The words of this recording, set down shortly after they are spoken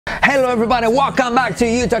Hello everybody, welcome back to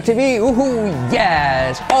YouTube TV.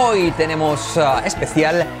 Yes. Hoy tenemos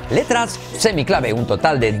especial letras semiclave, un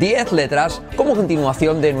total de 10 letras como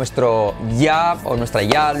continuación de nuestra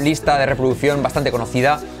ya lista de reproducción bastante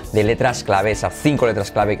conocida de letras clave, esas 5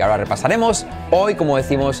 letras clave que ahora repasaremos. Hoy, como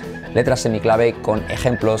decimos, letras semiclave con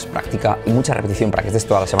ejemplos, práctica y mucha repetición para que estés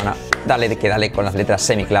toda la semana. Dale con las letras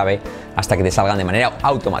semiclave hasta que te salgan de manera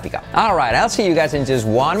automática. Alright, I'll see you guys in just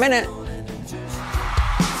 1 minute.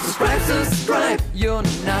 Subscribe, you're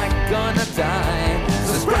not gonna die.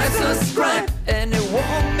 Subscribe, and it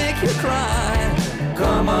won't make you cry.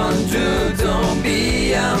 Come on, dude, don't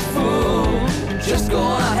be a fool. Just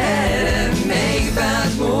go ahead and make that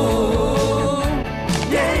move.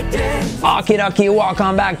 Yeah. Okie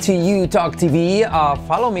welcome back to YouTube TV.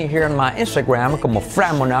 Follow me here on my Instagram como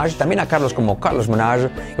Fran Monage, también a Carlos como Carlos Monage.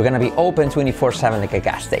 We're gonna be open 24/7 like a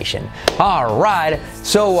gas station. Alright,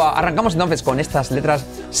 so arrancamos entonces con estas letras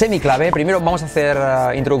semiclave. Primero vamos a hacer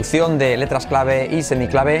introducción de letras clave y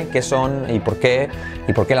semiclave, qué son y por qué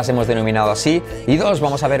las hemos denominado así. Y dos,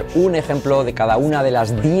 vamos a ver un ejemplo de cada una de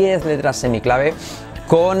las 10 letras semiclave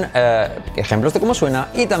con ejemplos de cómo suena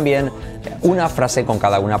y también una frase con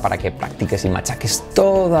cada una para que practiques y machaques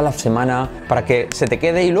toda la semana para que se te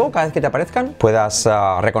quede y luego cada vez que te aparezcan puedas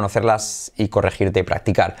reconocerlas y corregirte y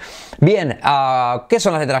practicar. Bien, ¿qué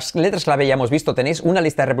son las letras clave? Ya hemos visto, tenéis una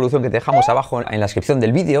lista de reproducción que te dejamos abajo en la descripción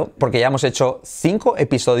del vídeo porque ya hemos hecho 5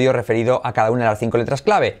 episodios referidos a cada una de las 5 letras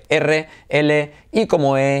clave. R, L, I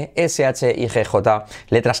como E, S, H y G, J.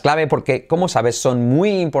 Letras clave porque, como sabes, son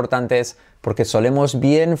muy importantes porque solemos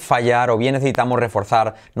bien fallar o bien necesitamos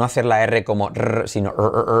reforzar, no hacer la R como R, sino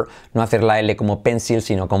R, no hacer la L como pencil,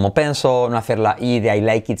 sino como pencil, no hacer la I de I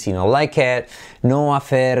like it, sino like it, no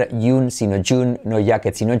hacer yun, sino jun, no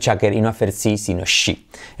jacket, sino jacket, y no hacer she, sino she.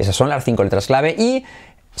 Esas son las 5 letras clave y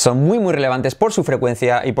son muy relevantes por su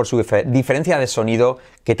frecuencia y por su diferencia de sonido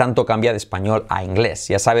que tanto cambia de español a inglés.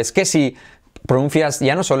 Ya sabes que si pronuncias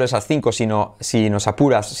ya no solo esas 5, sino si nos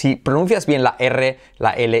apuras, si pronuncias bien la R,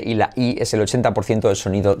 la L y la I, es el 80% del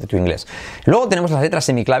sonido de tu inglés. Luego tenemos las letras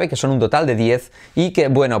semiclave, que son un total de 10 y que,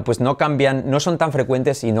 bueno, pues no cambian, no son tan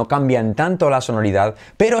frecuentes y no cambian tanto la sonoridad,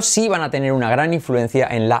 pero sí van a tener una gran influencia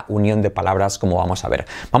en la unión de palabras, como vamos a ver.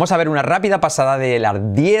 Vamos a ver una rápida pasada de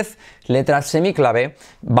las 10 letras semiclave,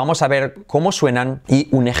 vamos a ver cómo suenan y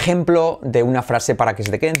un ejemplo de una frase para que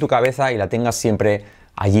se te quede en tu cabeza y la tengas siempre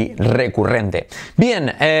allí recurrente.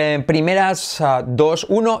 Bien, primeras 2,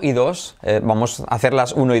 1 y 2, vamos a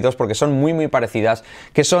hacerlas 1 y 2 porque son muy parecidas,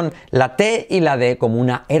 que son la T y la D como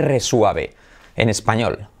una R suave en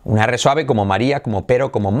español. Una R suave como María, como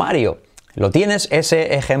Pero, como Mario. Lo tienes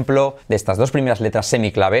ese ejemplo de estas dos primeras letras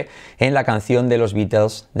semiclave en la canción de los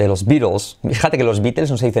Beatles, Fíjate que los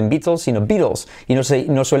Beatles no se dicen Beatles, sino Beatles, y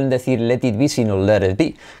no suelen decir Let it be, sino Let it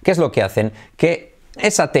be. ¿Qué es lo que hacen? Que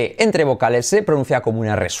esa T entre vocales se pronuncia como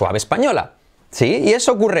una R suave española. ¿Sí? Y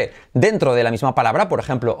eso ocurre dentro de la misma palabra, por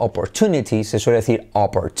ejemplo, opportunity, se suele decir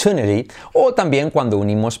opportunity, o también cuando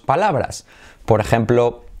unimos palabras. Por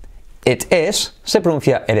ejemplo, it is se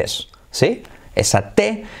pronuncia it is. ¿Sí? Esa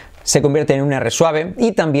T se convierte en una R suave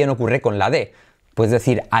y también ocurre con la D. Puedes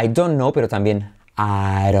decir I don't know, pero también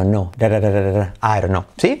I don't know, I don't know,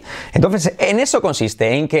 ¿sí? Entonces, en eso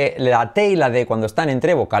consiste, en que la T y la D cuando están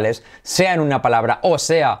entre vocales, sea en una palabra o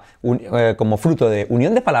sea como fruto de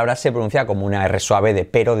unión de palabras, se pronuncia como una R suave de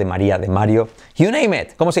Pero, de María, de Mario, you name it.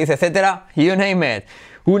 ¿Cómo se dice? Etcétera, you name it.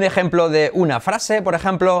 Un ejemplo de una frase, por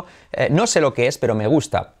ejemplo, no sé lo que es, pero me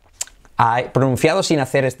gusta. Pronunciado sin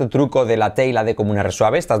hacer este truco de la T y la D como una R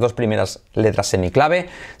suave, estas dos primeras letras semiclave,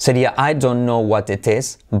 sería I don't know what it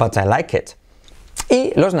is, but I like it.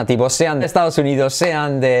 Y los nativos, sean de Estados Unidos,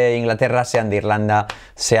 sean de Inglaterra, sean de Irlanda,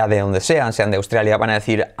 sea de donde sean de Australia, van a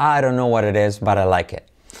decir I don't know what it is, but I like it.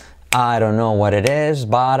 I don't know what it is,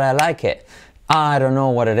 but I like it. I don't know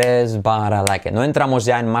what it is, but I like it. No entramos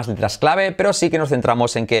ya en más letras clave, pero sí que nos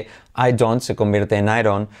centramos en que I don't se convierte en I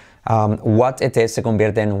don't, what it is se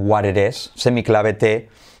convierte en what it is, semiclave T,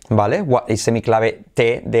 ¿vale? Y semiclave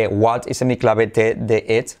T de what y semiclave T de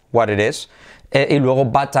it, what it is. Y luego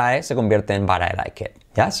but I se convierte en but I like it.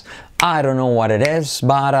 Yes? I don't know what it is,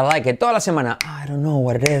 but I like it. Toda la semana. I don't know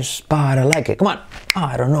what it is, but I like it. Come on.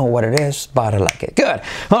 I don't know what it is, but I like it. Good.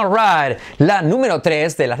 All right. La número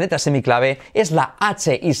 3 de las letras semiclave es la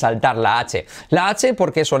H y saltar la H. La H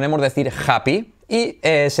porque solemos decir happy y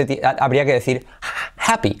habría que decir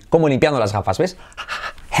happy, como limpiando las gafas, ¿ves?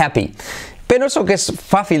 Happy. Pero eso que es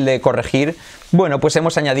fácil de corregir, bueno, pues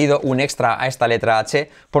hemos añadido un extra a esta letra H.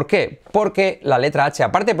 ¿Por qué? Porque la letra H,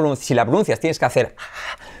 aparte si la pronuncias tienes que hacer,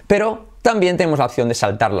 pero también tenemos la opción de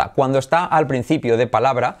saltarla. Cuando está al principio de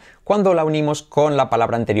palabra, cuando la unimos con la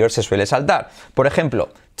palabra anterior se suele saltar. Por ejemplo,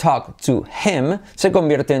 talk to him se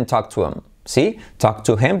convierte en talk to him. ¿Sí? Talk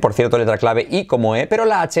to him, por cierto, letra clave I como E, pero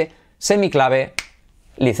la H, semiclave,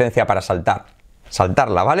 licencia para saltar.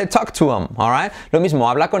 Saltarla, ¿vale? Talk to him, alright? Lo mismo,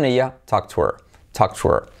 habla con ella, talk to her, talk to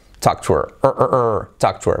her. Talk to her,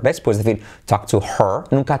 talk to her. ¿Ves? Puedes decir talk to her,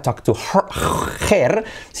 nunca talk to her,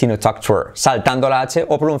 sino talk to her, saltando la H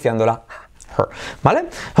o pronunciándola her, ¿vale?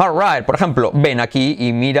 Alright, por ejemplo, ven aquí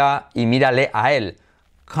y mírale a él.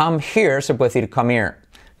 Come here, se puede decir come here.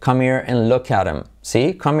 Come here and look at him.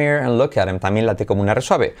 ¿Sí? Come here and look at him. También la T como una R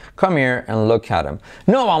suave. Come here and look at him.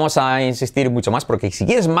 No vamos a insistir mucho más porque si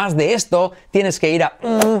quieres más de esto, tienes que ir a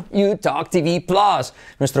YouTalk TV Plus.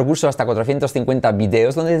 Nuestro curso hasta 450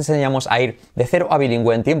 videos donde te enseñamos a ir de 0 a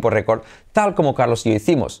bilingüe en tiempo récord, tal como Carlos y yo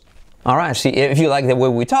hicimos. Alright, so if you like the way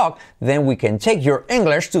we talk, then we can take your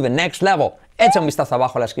English to the next level. Echa un vistazo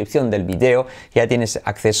abajo a la descripción del video, ya tienes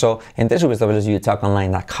acceso en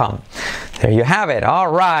www.youtalkonline.com. There you have it.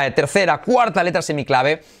 Alright, tercera, cuarta letra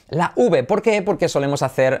semiclave, la V. ¿Por qué? Porque solemos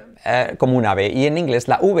hacer como una V y en inglés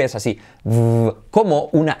la V es así, como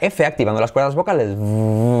una F activando las cuerdas vocales,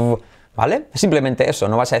 ¿vale? Simplemente eso,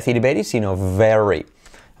 no vas a decir very, sino very.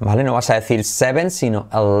 ¿Vale? No vas a decir 7, sino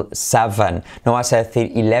 7. No vas a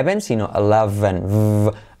decir 11, sino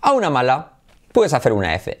 11. A una mala, puedes hacer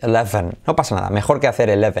una F, 11. No pasa nada, mejor que hacer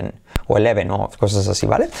 11 o 11 o cosas así,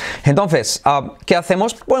 ¿vale? Entonces, ¿qué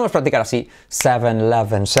hacemos? Podemos practicar así.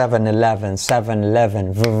 7-11, 7-11,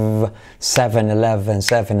 7-11,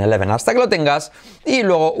 7-11, 7-11, hasta que lo tengas. Y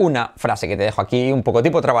luego una frase que te dejo aquí, un poco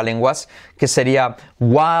tipo trabalenguas, que sería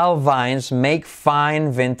Wild vines make fine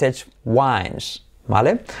vintage wines.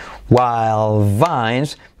 ¿Vale? Wild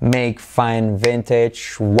vines make fine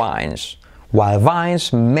vintage wines. Wild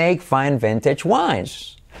vines make fine vintage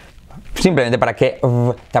wines. Simplemente para que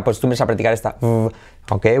te acostumbres a practicar esta.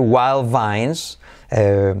 ¿Ok? Wild vines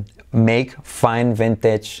make fine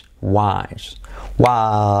vintage wines.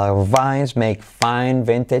 Wild vines make fine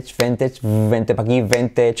vintage para aquí,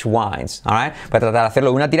 vintage wines. Alright? Para tratar de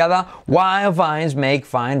hacerlo de una tirada. Wild vines make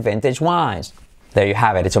fine vintage wines. There you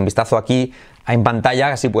have it. Echa un vistazo aquí en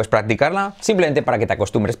pantalla, así puedes practicarla, simplemente para que te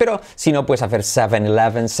acostumbres. Pero si no, puedes hacer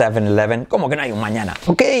 7-11, 7-11, como que no hay un mañana.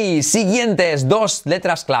 Ok, siguientes dos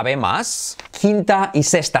letras clave más. Quinta y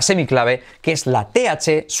sexta semiclave, que es la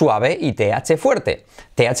TH suave y TH fuerte.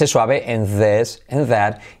 TH suave en this, en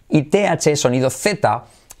that, y TH sonido Z,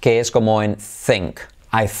 que es como en think.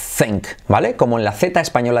 I think, ¿vale? Como en la Z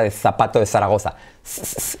española de zapato de Zaragoza.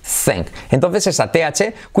 Think. Entonces esa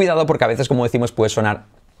TH, cuidado porque a veces, como decimos, puede sonar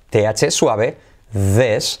TH suave,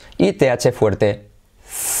 this, y TH fuerte,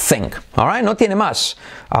 think. Alright, no tiene más.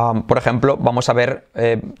 Por ejemplo, vamos a ver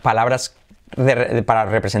palabras para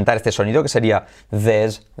representar este sonido, que sería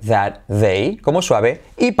this, that, they, como suave,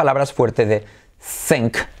 y palabras fuertes de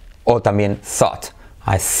think o también thought.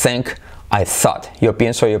 I think, I thought. Yo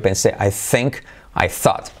pienso, yo pensé. I think, I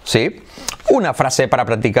thought. ¿Sí? Una frase para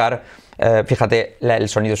practicar, fíjate el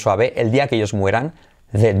sonido suave, el día que ellos mueran,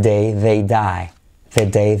 the day they die. The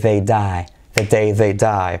day they die, the day they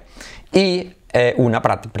die. Y una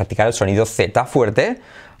para practicar el sonido Z fuerte.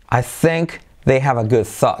 I think they have a good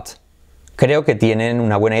thought. Creo que tienen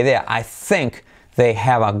una buena idea. I think they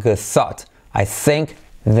have a good thought. I think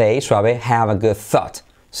they, suave, have a good thought.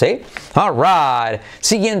 ¿Sí? Alright.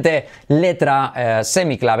 Siguiente letra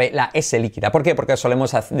semiclave, la S líquida. ¿Por qué? Porque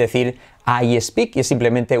solemos decir I speak y es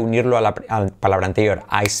simplemente unirlo a la palabra anterior.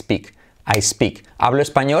 I speak. I speak. ¿Hablo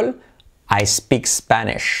español? I speak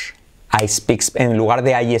Spanish. I speak, en lugar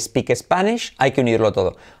de I speak Spanish, hay que unirlo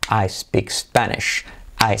todo. I speak Spanish.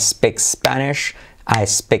 I speak Spanish. I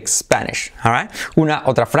speak Spanish. All right? Una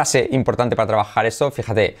otra frase importante para trabajar esto,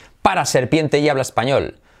 fíjate, para serpiente y habla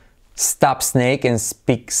español. Stop snake and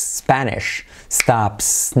speak Spanish. Stop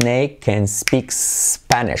snake and speak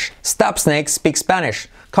Spanish. Stop snake, speak Spanish.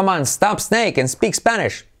 Come on, stop snake and speak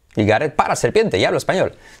Spanish. You got it? Para serpiente y habla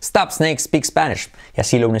español. Stop snake, speak Spanish. Y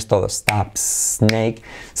así lo unes todo. Stop snake,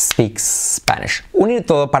 speak Spanish. Unir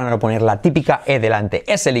todo para no poner la típica E delante.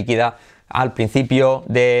 S líquida al principio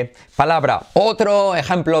de palabra. Otro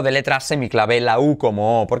ejemplo de letra semiclave, la U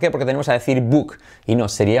como O. ¿Por qué? Porque tenemos a decir book y no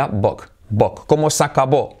sería book. Book. ¿Cómo se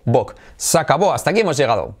acabó? Book. Se acabó. Hasta aquí hemos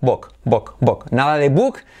llegado. Book, book, book. Nada de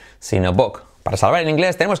book, sino book. Para salvar el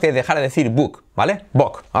inglés tenemos que dejar de decir book, ¿vale?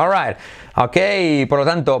 Book. Alright. Ok, por lo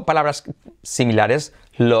tanto, palabras similares.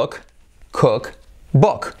 Look, cook,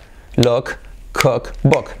 book. Look, cook,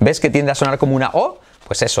 book. ¿Ves que tiende a sonar como una O?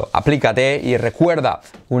 Pues eso, aplícate y recuerda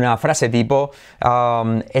una frase tipo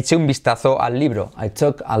eché un vistazo al libro. I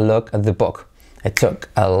took a look at the book. I took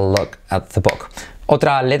a look at the book.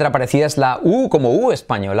 Otra letra parecida es la U como U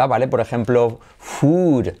española, ¿vale? Por ejemplo,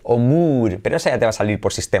 food o mood, pero esa ya te va a salir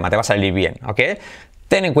por sistema, te va a salir bien, ¿ok?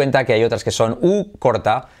 Ten en cuenta que hay otras que son U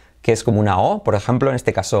corta, que es como una O, por ejemplo, en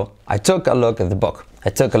este caso, I took a look at the book.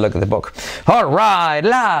 I took a look at the book. Alright,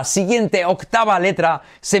 la siguiente octava letra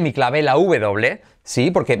semiclave, la W, ¿sí?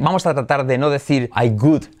 Porque vamos a tratar de no decir I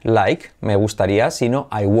would like, me gustaría, sino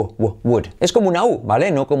I would. Es como una U,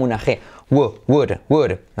 ¿vale? No como una G. Would,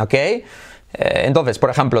 ¿ok? Entonces, por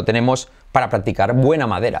ejemplo, tenemos para practicar buena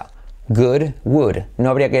madera. Good wood. No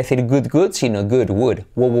habría que decir good, sino good wood.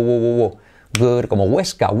 Good, como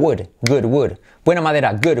Huesca, wood, good wood. Buena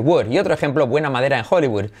madera, good wood. Y otro ejemplo, buena madera en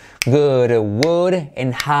Hollywood. Good wood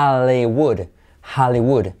in Hollywood.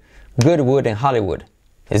 Hollywood. Good wood in Hollywood.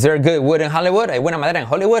 Is there good wood in Hollywood? ¿Hay buena madera en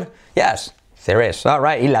Hollywood? Yes, there is. All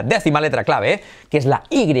right. Y la décima letra clave, que es la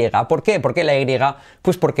Y. ¿Por qué? ¿Por qué la Y?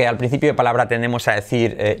 Pues porque al principio de palabra tendemos a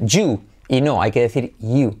decir you. Y no, hay que decir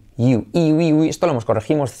you. Esto lo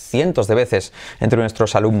corregimos cientos de veces entre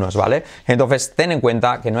nuestros alumnos, ¿vale? Entonces, ten en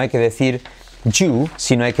cuenta que no hay que decir you,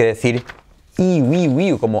 sino hay que decir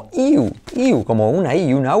como iu, como una I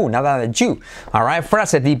y una U, nada de you. Alright,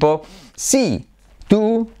 frase tipo, si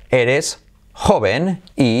tú eres joven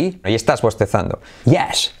y estás bostezando.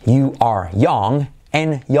 Yes, you are young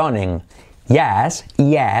and yawning. Yes,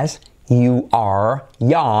 you are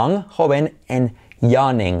young, joven and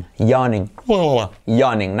yawning. Nada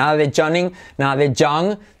de yawning, nada de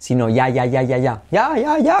young, sino ya,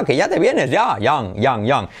 que ya te vienes, ya,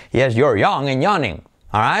 young. Yes, you're young and yawning.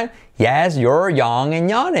 Alright? Yes, you're young and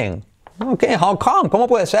yawning. Okay, how come? ¿Cómo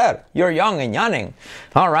puede ser? You're young and yawning.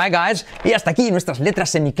 Alright, guys. Y hasta aquí nuestras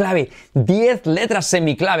letras semiclave. 10 letras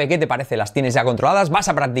semiclave. ¿Qué te parece? ¿Las tienes ya controladas? ¿Vas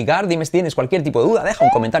a practicar? Dime si tienes cualquier tipo de duda. Deja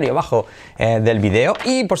un comentario abajo del video.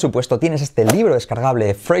 Y, por supuesto, tienes este libro descargable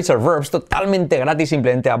de Phrasal Verbs totalmente gratis.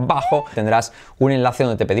 Simplemente abajo tendrás un enlace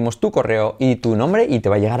donde te pedimos tu correo y tu nombre y te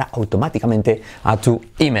va a llegar automáticamente a tu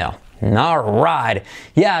email. Alright,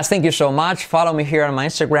 yes, thank you so much. Follow me here on my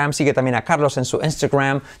Instagram. Sigue también a Carlos en su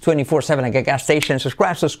Instagram 24/7 like a gas station.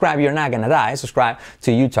 Subscribe, you're not gonna die. Subscribe to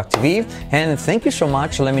YouTalk TV. And thank you so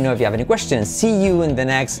much. Let me know if you have any questions. See you in the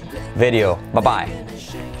next video. Bye bye.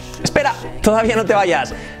 Espera, todavía no te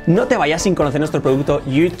vayas. No te vayas sin conocer nuestro producto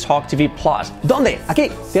YouTalk TV Plus. ¿Dónde?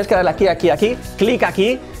 Aquí. Tienes que darle aquí. Clic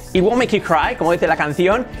aquí. It won't make you cry, como dice la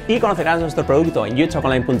canción, y conocerás nuestro producto en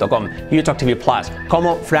youtalkonline.com, YouTalk TV Plus,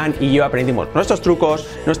 como Fran y yo aprendimos nuestros trucos,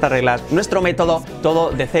 nuestras reglas, nuestro método,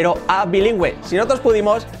 todo de 0 a bilingüe. Si nosotros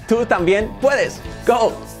pudimos, tú también puedes.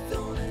 ¡Go!